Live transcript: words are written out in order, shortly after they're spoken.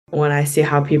when I see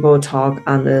how people talk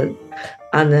on the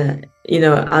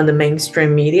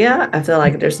mainstream media, I feel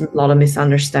like there's a lot of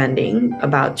misunderstanding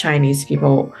about Chinese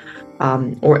people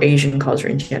or Asian culture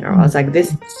in general. I was like,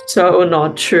 this is so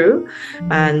not true.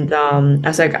 And I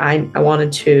was like, I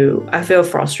feel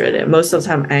frustrated. Most of the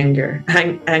time,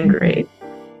 angry.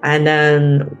 And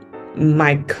then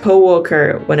my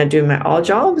coworker, when I do my odd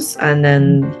jobs, and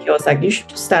then he was like, you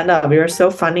should stand up. You're so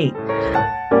funny.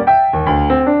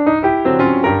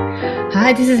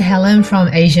 Hi, this is Helen from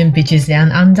Asian Bitches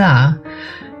Down Under.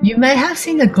 You may have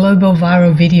seen a global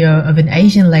viral video of an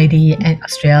Asian lady at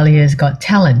Australia's Got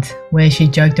Talent, where she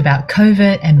joked about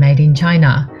COVID and made in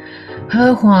China.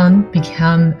 Huang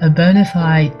became a bona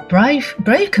fide brave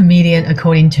comedian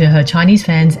according to her Chinese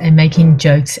fans and making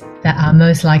jokes that are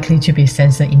most likely to be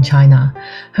censored in China.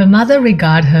 Her mother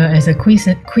regarded her as a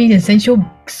quintessential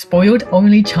spoiled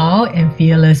only child and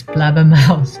fearless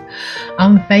blabbermouth.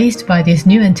 Unfazed by this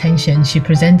new attention, she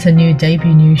presents a new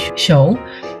debut show,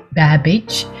 Bad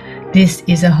Bitch. This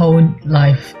is a whole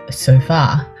life so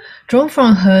far. Drawn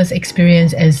from her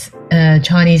experience as a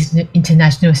Chinese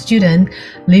international student,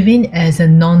 living as a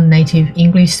non-native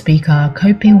English speaker,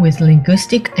 coping with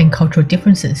linguistic and cultural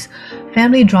differences,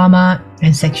 family drama,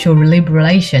 and sexual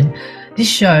liberation, this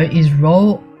show is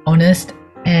raw, honest,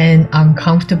 and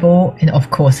uncomfortable, and of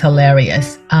course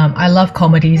hilarious. I love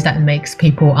comedies that makes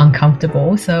people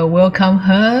uncomfortable, so welcome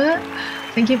her.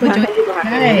 Thank you for joining us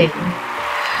today.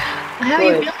 How are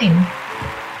you feeling?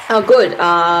 Oh, good.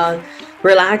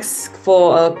 Relax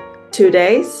for 2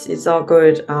 days. It's all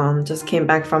good. Just came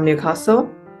back from Newcastle.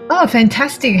 Oh,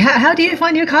 fantastic. How do you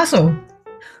find Newcastle?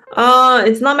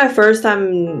 It's not my first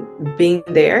time being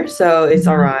there, so it's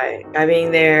all right. I've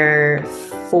been there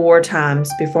 4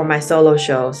 times before my solo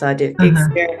show, so I did gigs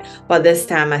there. But this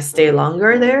time I stayed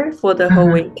longer there for the whole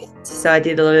week, so I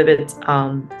did a little bit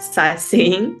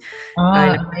sightseeing.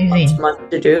 I know Amazing. not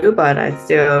much to do, but I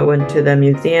still went to the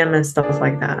museum and stuff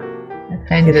like that.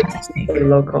 Fantastic.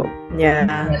 Local.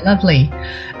 Yeah. Lovely.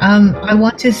 I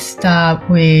want to start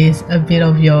with a bit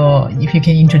of if you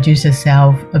can introduce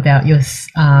yourself about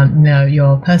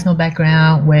your personal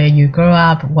background, where you grew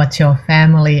up, what's your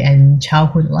family and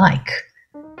childhood like?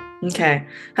 Okay.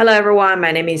 Hello, everyone.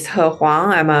 My name is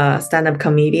Huang. I'm a stand-up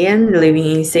comedian living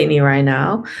in Sydney right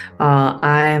now.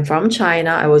 I am from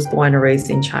China. I was born and raised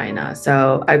in China.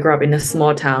 So I grew up in a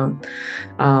small town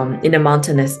in a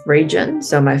mountainous region.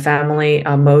 So my family,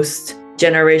 most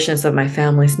generations of my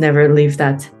families never leave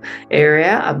that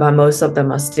area, but most of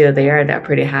them are still there. They're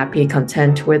pretty happy,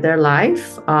 content with their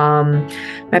life.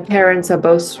 My parents are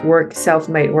both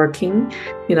self-made working,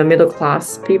 middle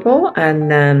class people,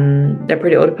 and they're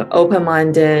pretty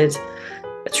open-minded.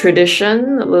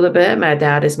 Tradition a little bit. My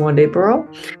dad is more liberal.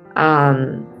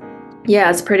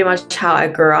 Yeah, it's pretty much how I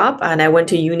grew up. And I went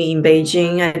to uni in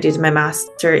Beijing. I did my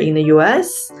master in the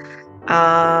US.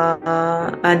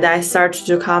 And I started to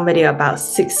do comedy about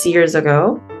 6 years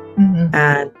ago.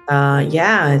 And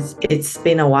yeah, it's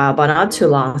been a while, but not too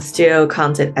long. Still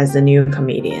counted as a new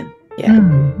comedian. Yeah.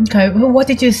 Okay. Well, what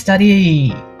did you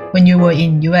study when you were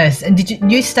in US? And did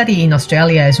you study in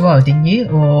Australia as well, didn't you?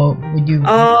 Or would you?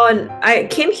 I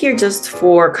came here just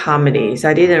for comedies.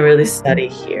 I didn't really study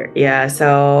here. Yeah,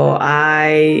 so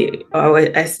I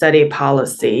studied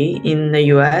policy in the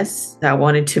US. I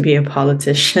wanted to be a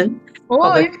politician.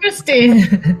 Oh, interesting.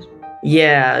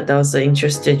 Yeah, that was an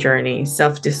interesting journey,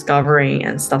 self-discovering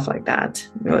and stuff like that.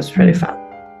 It was pretty fun.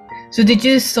 So did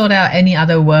you sort out any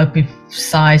other work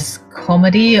besides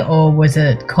comedy, or was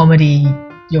it comedy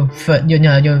your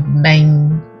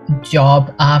main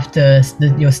job after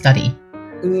your study?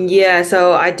 Yeah,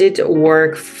 so I did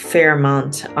work fair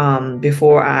amount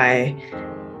before I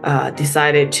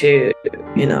decided to,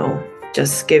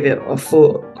 just give it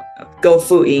go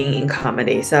full in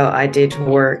comedy. So I did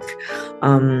work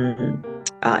in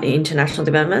international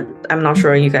development. I'm not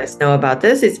sure you guys know about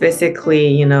this. It's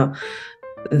basically,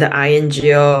 the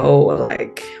INGO,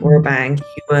 like World Bank,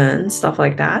 UN, stuff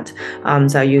like that.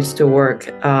 So I used to work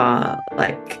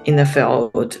like in the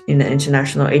field, in the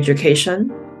international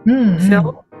education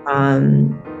field,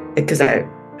 because I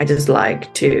just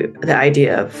like the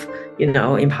idea of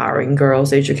empowering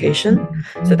girls' education.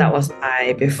 So that was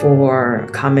my before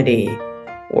comedy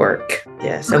work.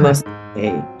 Yeah, so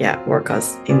mostly work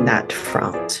us in that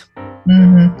front.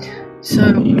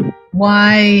 So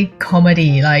why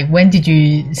comedy? Like, when did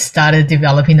you started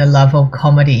developing a love of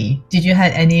comedy? Did you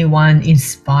have anyone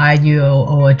inspire you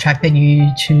or attracted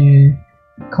you to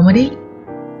comedy?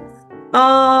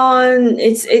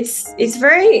 It's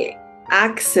very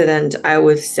accident, I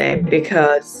would say,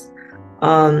 because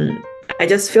I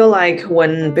just feel like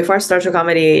before I started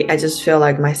comedy, I just feel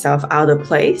like myself out of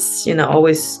place,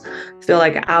 always feel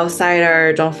like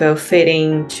outsider, don't feel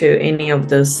fitting to any of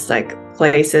those like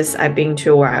places I've been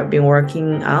to or I've been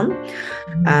working on.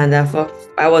 And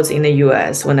I was in the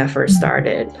US when I first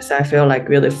started. So I feel like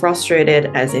really frustrated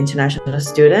as an international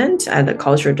student at the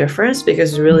cultural difference,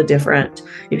 because it's really different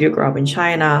if you grow up in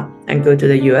China and go to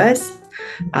the US.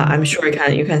 I'm sure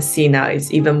you can see now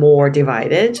it's even more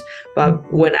divided.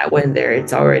 But when I went there,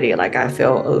 it's already like I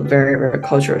feel very, very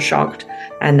cultural shocked.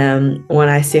 And then when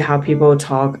I see how people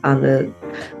talk on the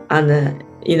on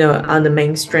the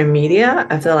mainstream media,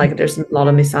 I feel like there's a lot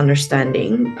of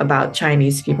misunderstanding about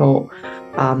Chinese people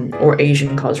or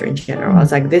Asian culture in general. I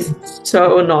was like, this is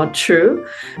so not true.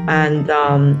 And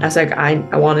I was like, I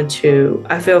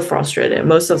feel frustrated,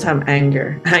 most of the time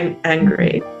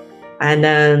angry. And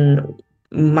then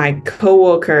my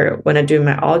coworker, when I do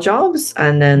my odd jobs,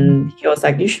 and then he was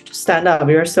like, you should stand up,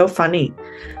 you're so funny.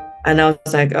 And I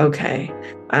was like, okay.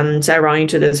 So I ran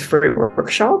into this free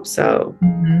workshop. So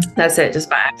that's it, just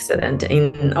by accident.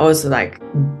 And also like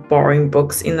borrowing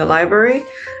books in the library.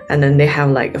 And then they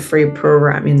have like a free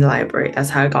program in the library. That's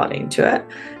how I got into it.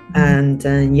 And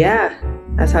yeah,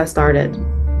 that's how I started.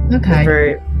 Okay.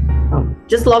 Very,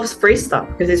 just loves free stuff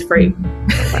because it's free.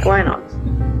 Like, why not?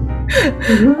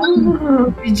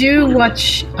 Did you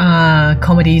watch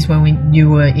comedies when you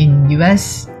were in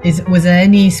US? Was there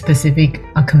any specific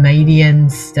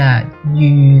comedians that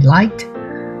you liked?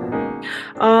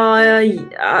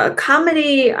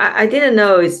 Comedy. I didn't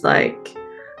know it's like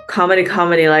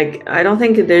comedy. Like I don't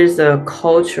think there's a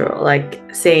culture like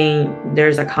saying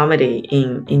there's a comedy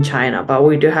in China, but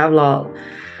we do have a lot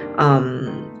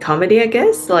comedy. I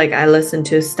guess like I listen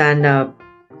to stand up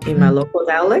in my local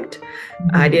dialect.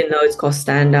 I didn't know it's called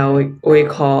stand up. We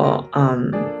call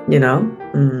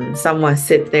someone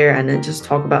sit there and then just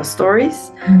talk about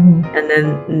stories. And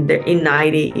then in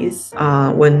 90s,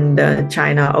 when the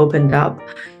China opened up,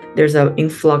 there's an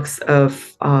influx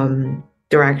of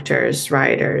directors,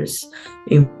 writers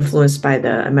influenced by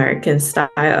the American style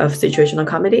of situational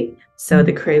comedy. So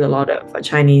they create a lot of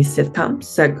Chinese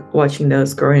sitcoms, like watching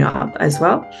those growing up as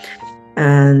well.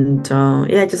 And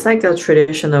just like the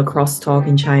traditional crosstalk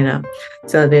in China,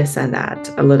 so this and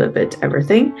that, a little bit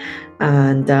everything.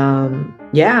 And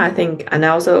I think, and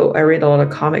also I read a lot of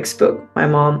comics book. My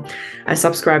mom, I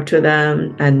subscribe to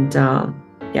them, and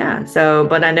so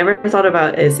but I never thought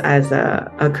about it as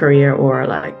a career, or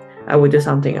like I would do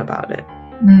something about it.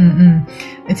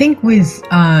 I think with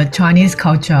Chinese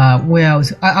culture, where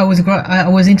I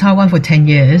was in Taiwan for 10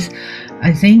 years.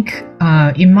 I think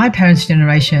in my parents'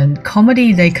 generation,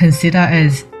 comedy they consider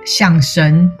as 相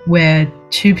声, where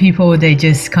two people they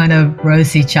just kind of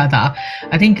roast each other.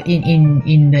 I think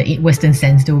in the Western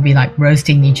sense, they will be like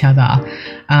roasting each other,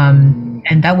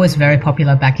 and that was very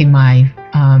popular back in my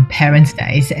parents'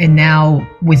 days. And now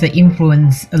with the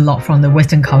influence a lot from the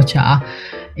Western culture,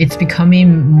 it's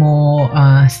becoming more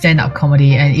stand-up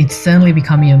comedy, and it's certainly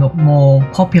becoming a lot more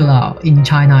popular in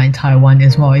China and Taiwan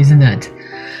as well, isn't it?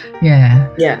 Yeah,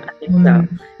 I think so.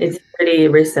 It's pretty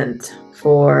recent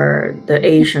for the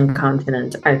Asian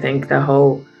continent. I think the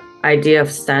whole idea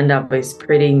of stand-up is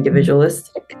pretty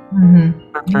individualistic.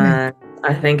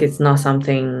 I think it's not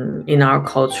something in our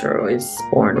culture is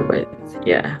born with.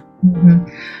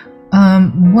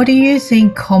 What do you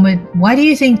think why do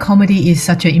you think comedy is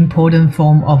such an important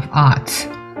form of art?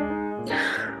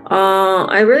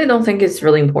 I really don't think it's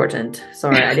really important.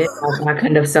 Sorry, I didn't have that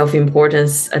kind of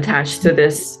self-importance attached to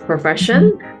this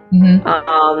profession.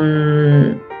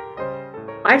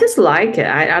 I just like it.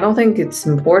 I don't think it's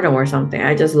important or something.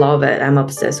 I just love it. I'm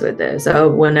obsessed with it. So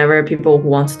whenever people who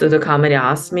want to do the comedy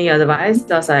ask me advice,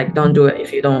 that's like, don't do it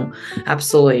if you don't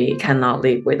absolutely cannot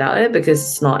live without it, because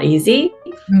it's not easy.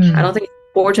 I don't think it's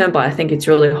important, but I think it's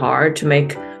really hard to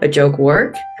make a joke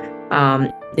work.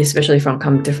 Especially from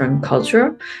different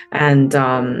culture, and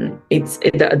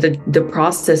the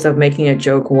process of making a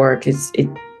joke work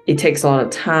it takes a lot of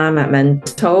time and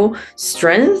mental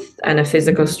strength and a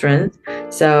physical strength.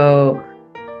 So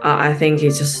I think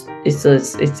it's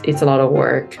a lot of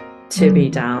work to be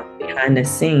done behind the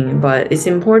scene, but it's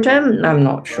important. I'm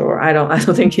not sure. I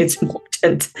don't think it's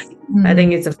important. I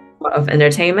think it's a form of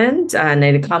entertainment, and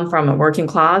it comes from a working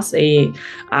class.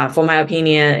 For my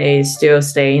opinion, it still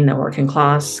stay in the working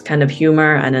class kind of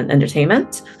humor and an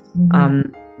entertainment.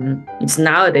 It's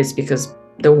nowadays because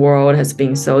the world has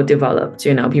been so developed.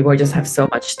 People just have so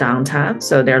much downtime,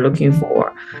 so they're looking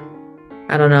for,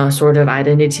 I don't know, sort of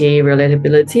identity,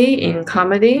 relatability in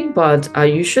comedy. But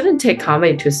you shouldn't take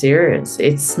comedy too serious.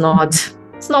 It's not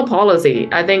policy.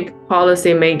 I think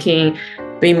policy making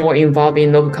being more involved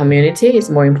in local community is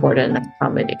more important than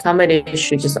comedy. Comedy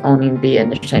should just only be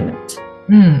entertainment.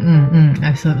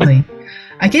 Absolutely.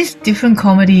 I guess different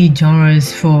comedy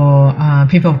genres for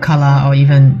people of color, or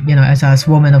even as us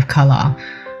women of color.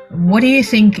 What do you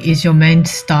think is your main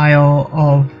style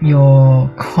of your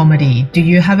comedy? Do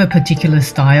you have a particular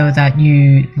style that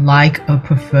you like or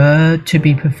prefer to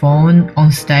be performed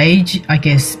on stage? I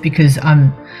guess because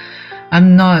I'm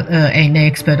not an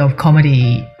expert of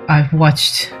comedy. I've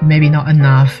watched maybe not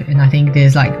enough, and I think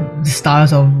there's like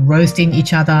styles of roasting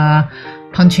each other,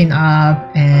 punching up,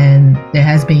 and there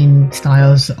has been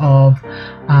styles of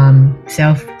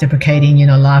self-deprecating,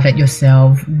 laugh at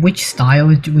yourself. Which style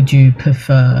would you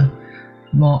prefer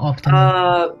more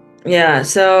often? Yeah,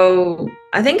 so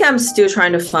I think I'm still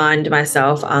trying to find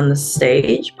myself on the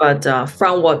stage, but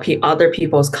from what other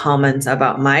people's comments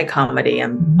about my comedy,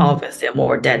 I'm obviously a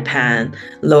more deadpan,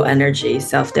 low energy,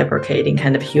 self-deprecating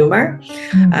kind of humor.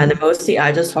 And mostly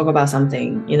I just talk about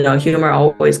something, humor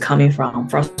always coming from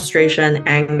frustration,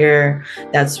 anger.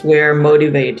 That's where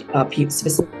motivate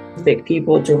specific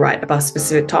people to write about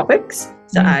specific topics.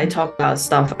 So I talk about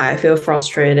stuff I feel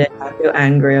frustrated, I feel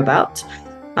angry about.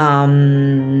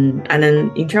 And then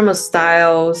in terms of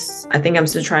styles, I think I'm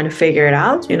still trying to figure it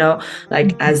out,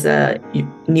 like as a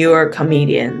newer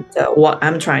comedian. So what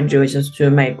I'm trying to do is just to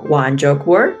make one joke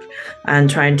work and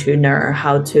trying to learn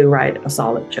how to write a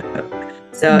solid joke.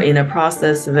 So in the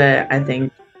process of it, I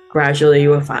think gradually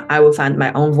I will find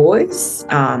my own voice,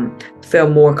 feel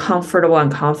more comfortable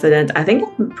and confident. I think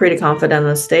I'm pretty confident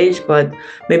on stage, but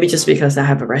maybe just because I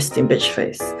have a resting bitch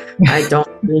face. I don't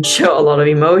really show a lot of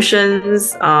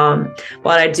emotions,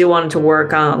 but I do want to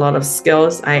work on a lot of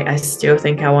skills. I still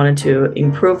think I wanted to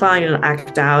improve on,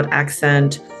 act out,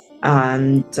 accent,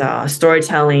 and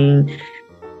storytelling,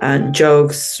 and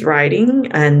jokes writing,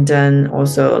 and then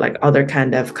also like other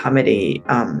kind of comedy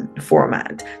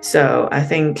format. So I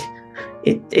think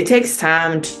it takes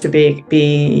time to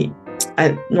be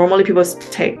normally people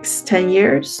takes 10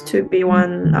 years to be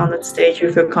one on the stage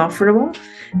you feel comfortable.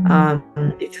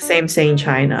 It's the same thing in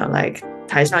China, like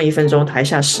台上1分钟，台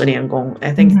下10年功.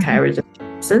 I think it carries the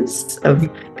essence of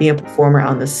being a performer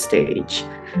on the stage.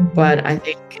 But I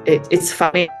think it's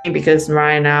funny because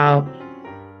right now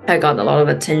I got a lot of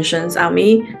attentions on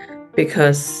me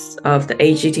because of the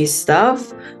AGT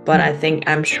stuff, but I think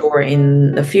I'm sure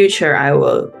in the future I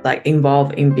will like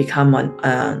involve in become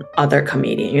an other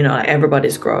comedian. Like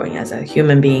everybody's growing as a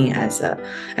human being, as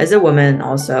a woman,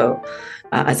 also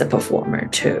as a performer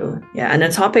too. Yeah, and the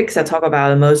topics I talk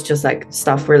about are most just like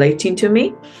stuff relating to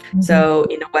me. So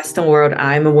in the Western world,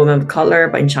 I'm a woman of color,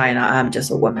 but in China, I'm just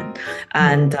a woman.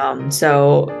 And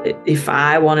so if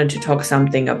I wanted to talk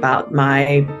something about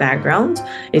my background,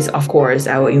 is of course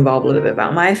I will involve a little bit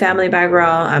about my family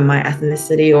background and my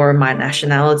ethnicity or my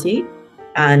nationality.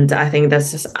 And I think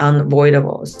that's just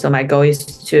unavoidable. So my goal is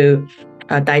to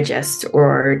digest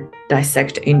or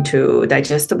dissect into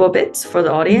digestible bits for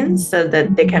the audience so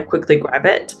that they can quickly grab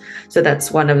it. So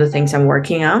that's one of the things I'm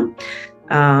working on.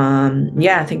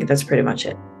 Yeah, I think that's pretty much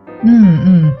it.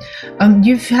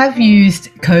 You have used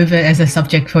COVID as a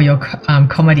subject for your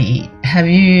comedy. Have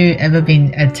you ever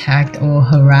been attacked or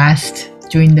harassed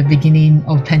during the beginning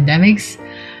of pandemics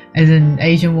as an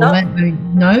Asian woman?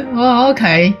 No? Oh,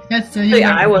 okay.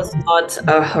 I was not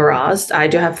harassed. I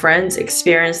do have friends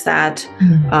experience that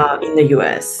in the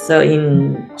US. So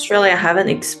in Australia, I haven't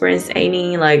experienced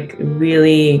any like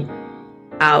really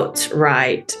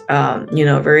outright,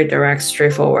 very direct,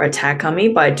 straightforward attack on me.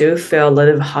 But I do feel a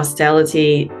little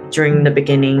hostility during the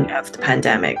beginning of the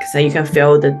pandemic. So you can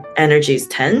feel the energy is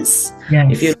tense. Yes.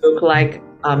 If you look like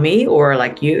me or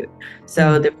like you.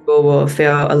 So the people will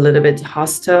feel a little bit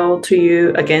hostile to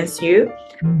you, against you.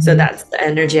 So that's the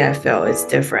energy I feel is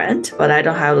different. But I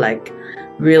don't have like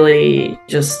really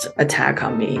just attack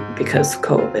on me because of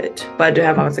COVID. But I do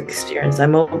have other experience.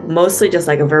 I'm mostly just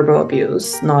like a verbal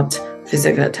abuse, not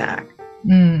physical attack.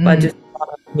 But just a lot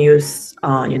of news,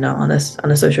 on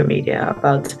the social media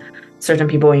about certain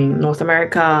people in North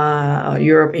America,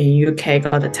 Europe, and UK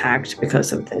got attacked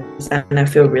because of this, and I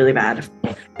feel really bad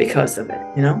because of it.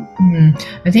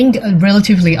 I think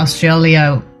relatively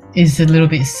Australia is a little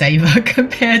bit safer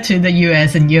compared to the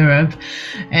US and Europe,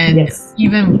 and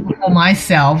even for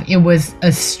myself, it was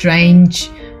a strange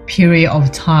period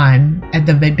of time at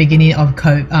the beginning of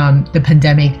the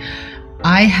pandemic.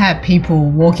 I had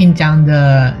people walking down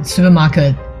the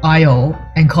supermarket aisle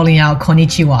and calling out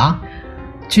 "Konnichiwa."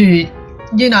 I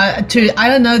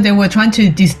don't know, they were trying to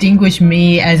distinguish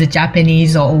me as a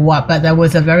Japanese or what, but there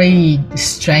was a very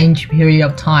strange period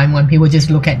of time when people just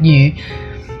look at you.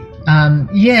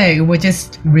 Yeah, it was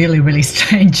just really, really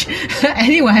strange.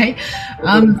 Anyway,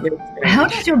 how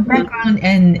does your background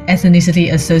and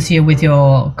ethnicity associate with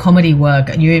your comedy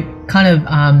work? You kind of,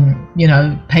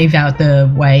 paved out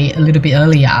the way a little bit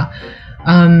earlier.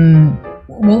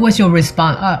 What was your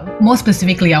response? More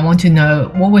specifically, I want to know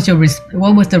what was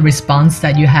what was the response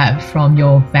that you had from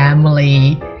your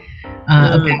family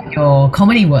about your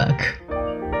comedy work?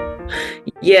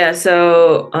 Yeah,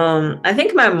 so I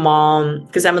think my mom,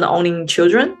 because I'm the only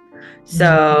children,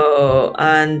 so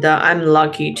and I'm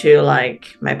lucky to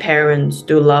like my parents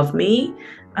do love me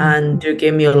and do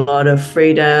give me a lot of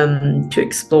freedom to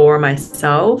explore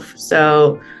myself.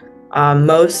 So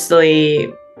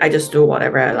mostly I just do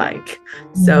whatever I like.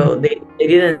 So they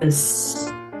didn't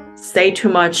say too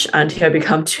much until I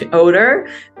become too older.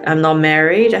 I'm not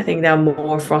married. I think they're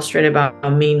more frustrated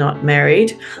about me not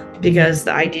married because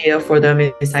the idea for them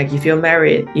is like if you're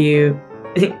married,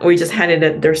 we just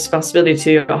handed the responsibility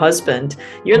to your husband.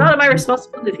 You're not my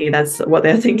responsibility. That's what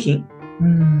they're thinking.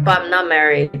 But I'm not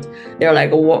married. They're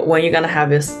like, when you're gonna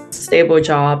have a stable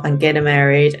job and get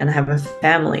married and have a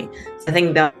family. So I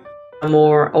think they're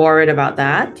more worried about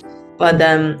that. But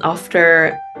then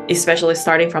after, especially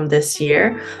starting from this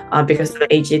year, because of the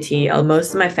AGT,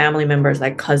 most of my family members,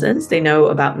 like cousins, they know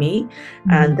about me,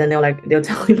 and then they'll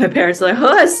tell my parents like, oh,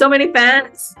 I have so many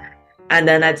fans. And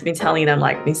then I've been telling them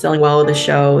like been selling well the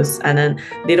shows, and then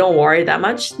they don't worry that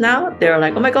much now. They're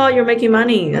like, oh my god, you're making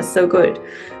money, that's so good.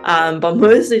 But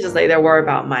mostly just like they're worried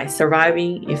about my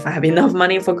surviving, if I have enough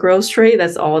money for grocery.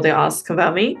 That's all they ask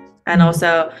about me. And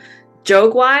also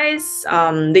joke wise,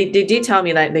 they did tell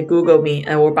me like they Googled me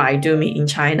or Baidu me in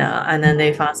China, and then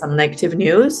they found some negative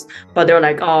news, but they're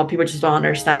like, oh, people just don't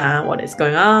understand what is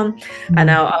going on. And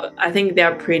now I think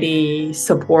they're pretty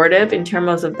supportive in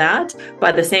terms of that, but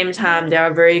at the same time they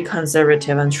are very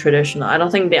conservative and traditional. I don't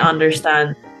think they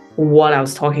understand what I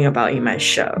was talking about in my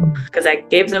show, because I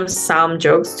gave them some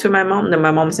jokes to my mom, then my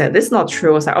mom said, this is not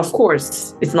true. I was like, of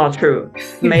course it's not true,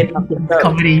 made up the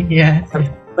comedy. Yeah.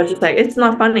 But she's like, it's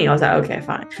not funny. I was like, okay,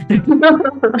 fine.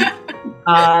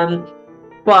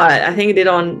 But I think they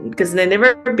don't, because they've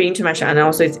never been to my show, and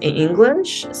also it's in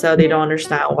English, so they don't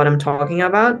understand what I'm talking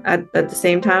about at the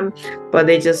same time. But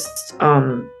they just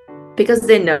because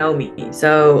they know me,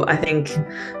 so I think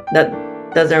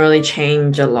that doesn't really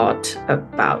change a lot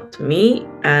about me.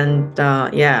 And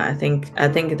yeah, I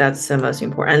think that's the most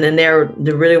important. And then they're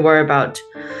really worried about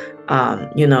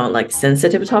like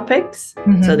sensitive topics,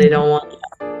 so they don't want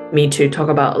me to talk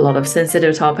about a lot of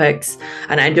sensitive topics,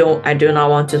 and I do not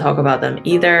want to talk about them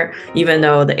either, even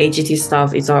though the AGT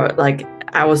stuff is all like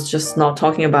I was just not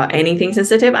talking about anything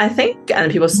sensitive, I think, and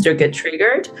people still get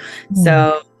triggered.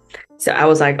 So I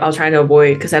was like, I'll try to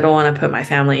avoid, because I don't want to put my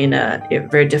family in a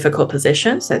very difficult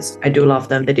position, since I do love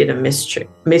them. They didn't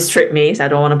mistreat me, so I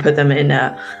don't want to put them in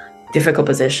a difficult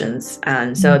positions.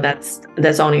 And so that's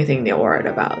the only thing they're worried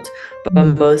about. But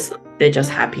most, they're just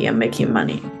happy and making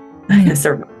money.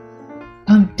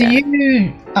 Do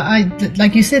you,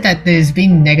 like you said that there's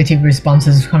been negative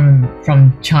responses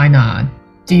from China.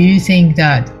 Do you think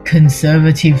that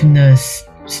conservativeness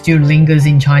still lingers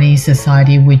in Chinese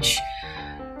society, which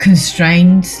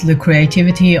constrains the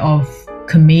creativity of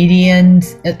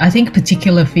comedians? I think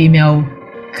particular female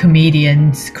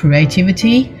comedians'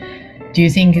 creativity. Do you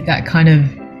think that kind of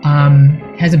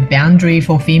has a boundary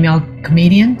for female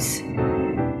comedians?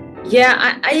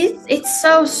 Yeah, it's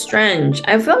so strange.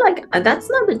 I feel like that's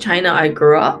not the China I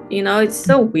grew up. It's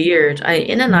so weird.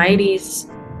 In the 90s,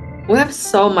 we have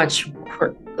so much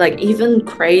like even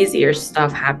crazier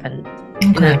stuff happened.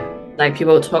 Okay. Like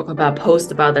people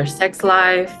post about their sex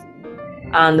life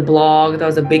on the blog. That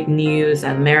was a big news,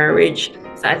 and marriage.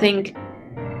 So I think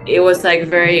it was like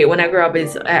when I grew up,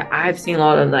 I've seen a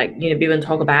lot of like people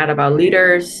talk bad about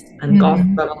leaders and gossip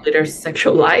about leaders'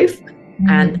 sexual life.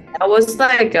 And that was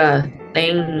like a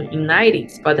thing in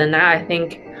 90s. But then now I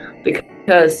think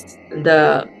because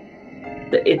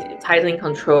it's tightly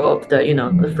control of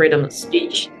the freedom of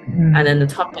speech, and then the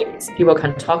topics people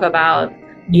can talk about,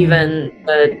 even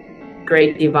the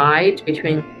great divide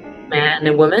between man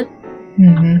and women,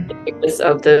 because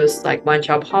of those like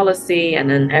one-child policy,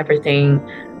 and then everything.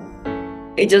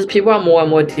 It just, people are more and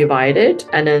more divided,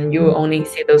 and then you only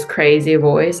see those crazy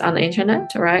voice on the internet,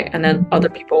 right? And then other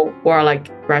people who are like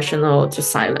rational to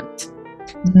silent.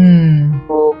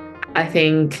 So I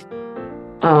think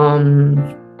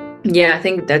I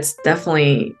think that's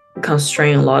definitely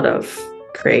constrain a lot of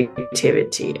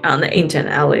creativity on the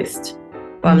internet, at least.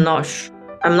 But I'm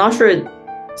not sure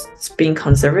it's being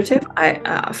conservative.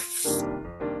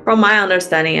 From my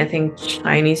understanding, I think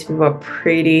Chinese people are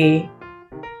pretty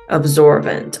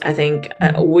absorbent. I think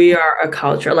we are a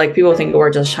culture, like people think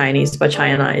we're just Chinese, but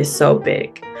China is so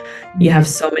big. You have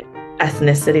so many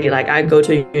ethnicity. Like I go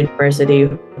to a university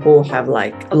who have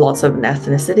like lots of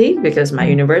ethnicity because my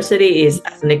university is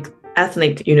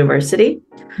ethnic university.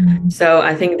 So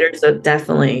I think there's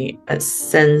definitely a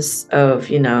sense of,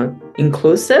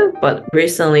 inclusive, but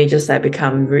recently just that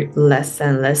become less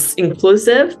and less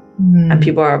inclusive, and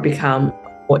people are become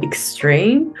more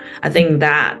extreme. I think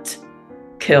that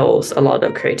kills a lot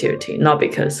of creativity, not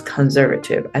because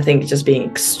conservative. I think just being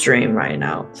extreme right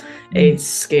now, it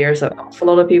scares off a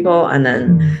lot of people, and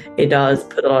then it does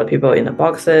put a lot of people in the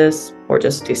boxes or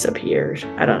just disappears.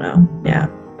 I don't know. Yeah.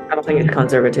 I don't think it's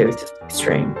conservative, it's just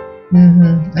extreme.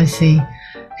 I see.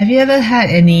 Have you ever had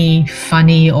any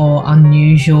funny or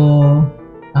unusual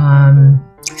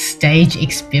stage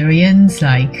experience,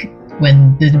 like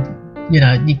when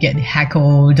you get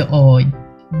heckled, or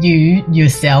you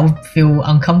yourself feel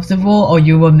uncomfortable, or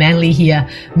you were mainly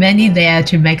there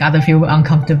to make other feel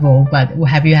uncomfortable? But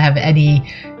have you have any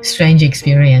strange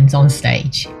experience on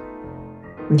stage?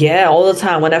 Yeah, all the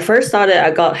time. When I first started,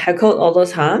 I got heckled all the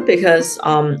time because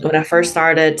when I first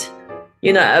started,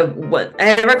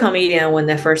 whatever comedian, when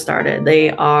they first started,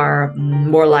 they are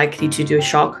more likely to do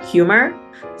shock humor.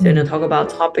 So, talk about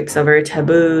topics that are very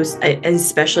taboos, and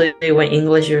especially when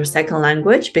English is your second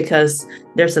language, because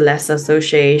there's less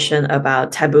association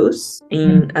about taboos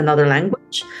in another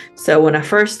language. So when I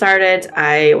first started,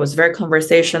 I was very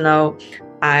conversational.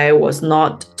 I was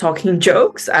not talking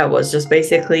jokes. I was just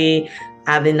basically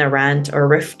having a rant or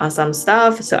riff on some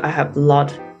stuff. So I have a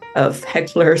lot of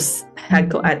hecklers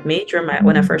heckle at me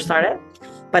when I first started.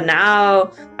 But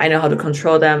now I know how to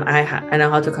control them. I know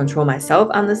how to control myself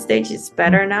on the stage. It's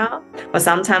better now. But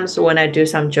sometimes when I do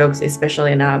some jokes,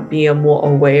 especially now, being more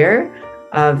aware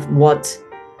of what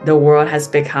the world has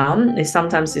become,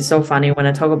 sometimes it's so funny when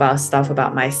I talk about stuff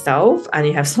about myself, and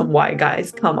you have some white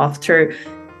guys come to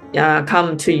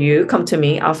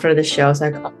me after the show. It's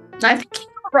like, oh, I think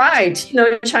you're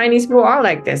right. Chinese people are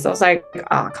like this. I was like,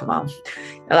 oh, come on.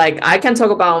 Like I can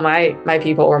talk about my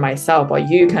people or myself, but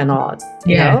you cannot.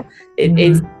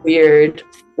 It's weird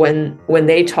when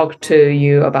they talk to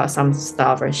you about some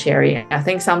stuff or sharing. I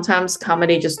think sometimes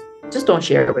comedy just don't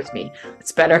share it with me.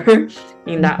 It's better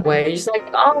in that way. You're just like,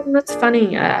 oh, that's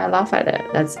funny. I laugh at it.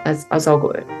 That's all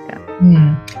good.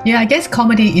 Yeah. Yeah, I guess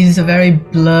comedy has a very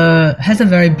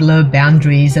blur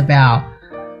boundaries about.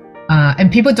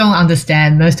 And people don't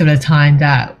understand most of the time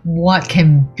that what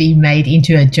can be made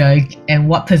into a joke and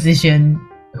what position,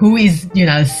 who is,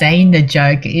 saying the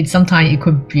joke. Sometimes it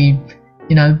could be,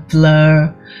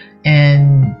 blur,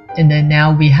 and then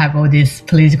now we have all this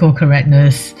political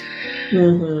correctness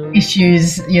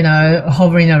issues,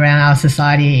 hovering around our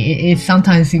society.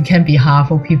 Sometimes it can be hard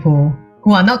for people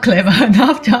who are not clever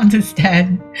enough to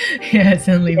understand. Yeah,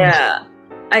 certainly. Yeah,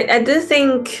 I do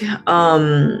think.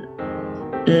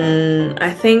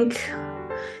 I think,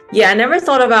 I never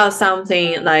thought about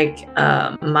something like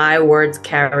my words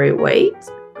carry weight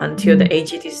until the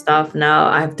AGT stuff. Now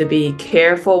I have to be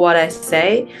careful what I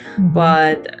say,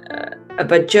 but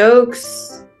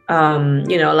jokes,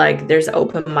 like there's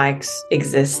open mics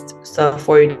exist, so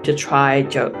for you to try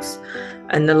jokes,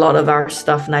 and a lot of our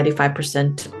stuff,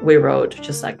 95% we wrote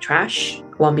just like trash.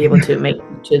 Won't be able to make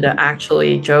it to the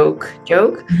actually joke.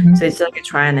 So it's like a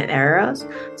try and error.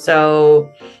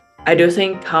 So I do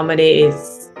think comedy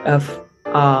is a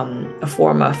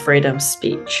form of freedom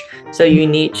speech. So you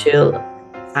need to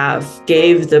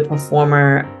give the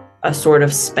performer a sort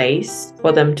of space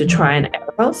for them to try and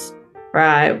errors,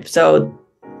 right? So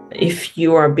if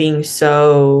you are being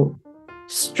so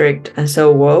strict and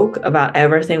so woke about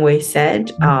everything we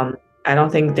said, I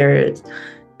don't think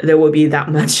there will be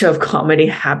that much of comedy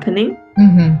happening.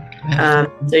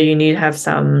 So you need to have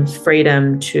some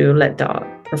freedom to let the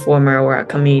performer or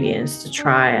comedians to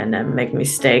try and then make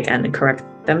mistake and correct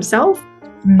themselves.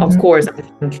 Of course, I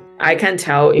think I can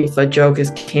tell if a joke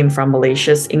came from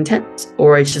malicious intent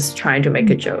or it's just trying to make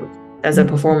a joke. As a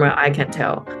performer, I can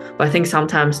tell. But I think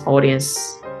sometimes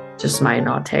audience just might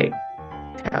not take.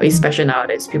 Especially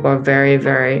nowadays, people are very,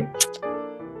 very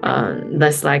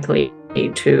less likely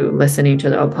to listening to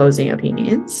the opposing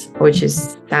opinions, which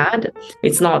is sad.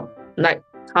 It's not like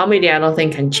comedy, I don't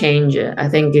think can change it. I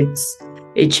think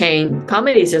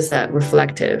comedy is just that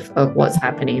reflective of what's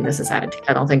happening in the society.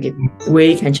 I don't think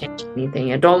we can change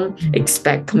anything. I don't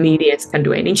expect comedians can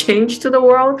do any change to the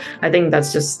world. I think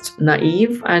that's just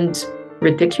naive and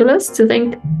ridiculous to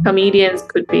think comedians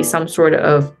could be some sort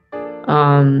of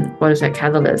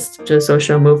catalyst to the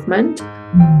social movement.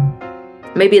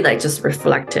 maybe like just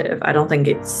reflective. I don't think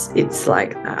it's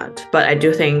like that, but I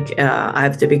do think I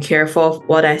have to be careful of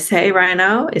what I say right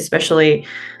now, especially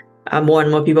more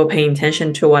and more people paying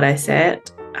attention to what I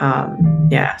said.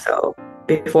 Yeah, so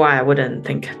before I wouldn't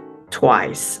think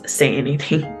twice say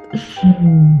anything.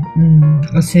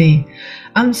 I see.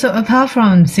 So apart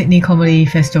from Sydney Comedy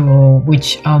Festival,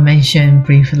 which I'll mention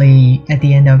briefly at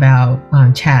the end of our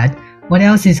chat, what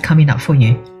else is coming up for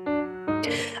you?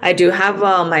 I do have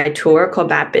my tour called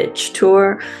Bad Bitch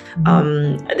Tour.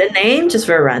 The name just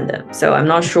very random, so I'm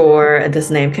not sure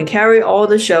this name can carry all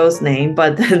the show's name,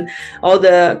 but then all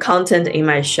the content in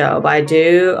my show. But I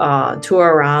do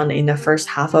tour around in the first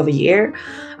half of a year.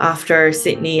 After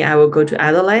Sydney, I will go to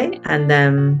Adelaide, and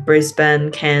then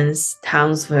Brisbane, Cairns,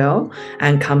 Townsville,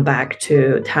 and come back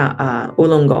to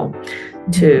Wollongong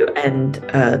to end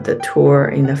the tour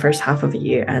in the first half of the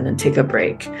year, and then take a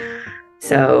break.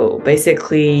 So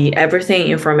basically, everything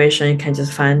information you can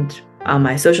just find on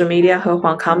my social media,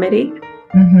 Huang Comedy,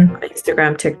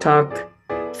 Instagram, TikTok,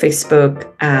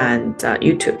 Facebook, and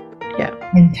YouTube. Yeah.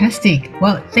 Fantastic.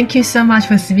 Well, thank you so much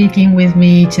for speaking with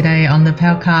me today on the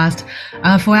podcast.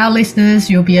 For our listeners,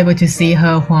 you'll be able to see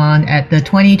Huang at the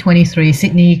 2023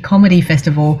 Sydney Comedy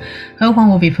Festival. Huang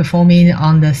will be performing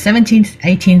on the 17th,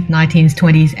 18th, 19th,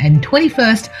 20th, and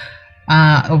 21st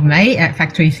of May at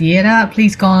Factory Theatre.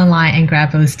 Please go online and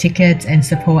grab those tickets and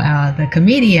support the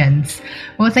comedians.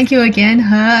 Well, thank you again,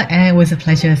 and it was a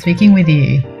pleasure speaking with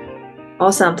you.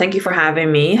 Awesome. Thank you for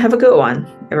having me. Have a good one,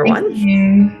 everyone. Thank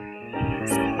you.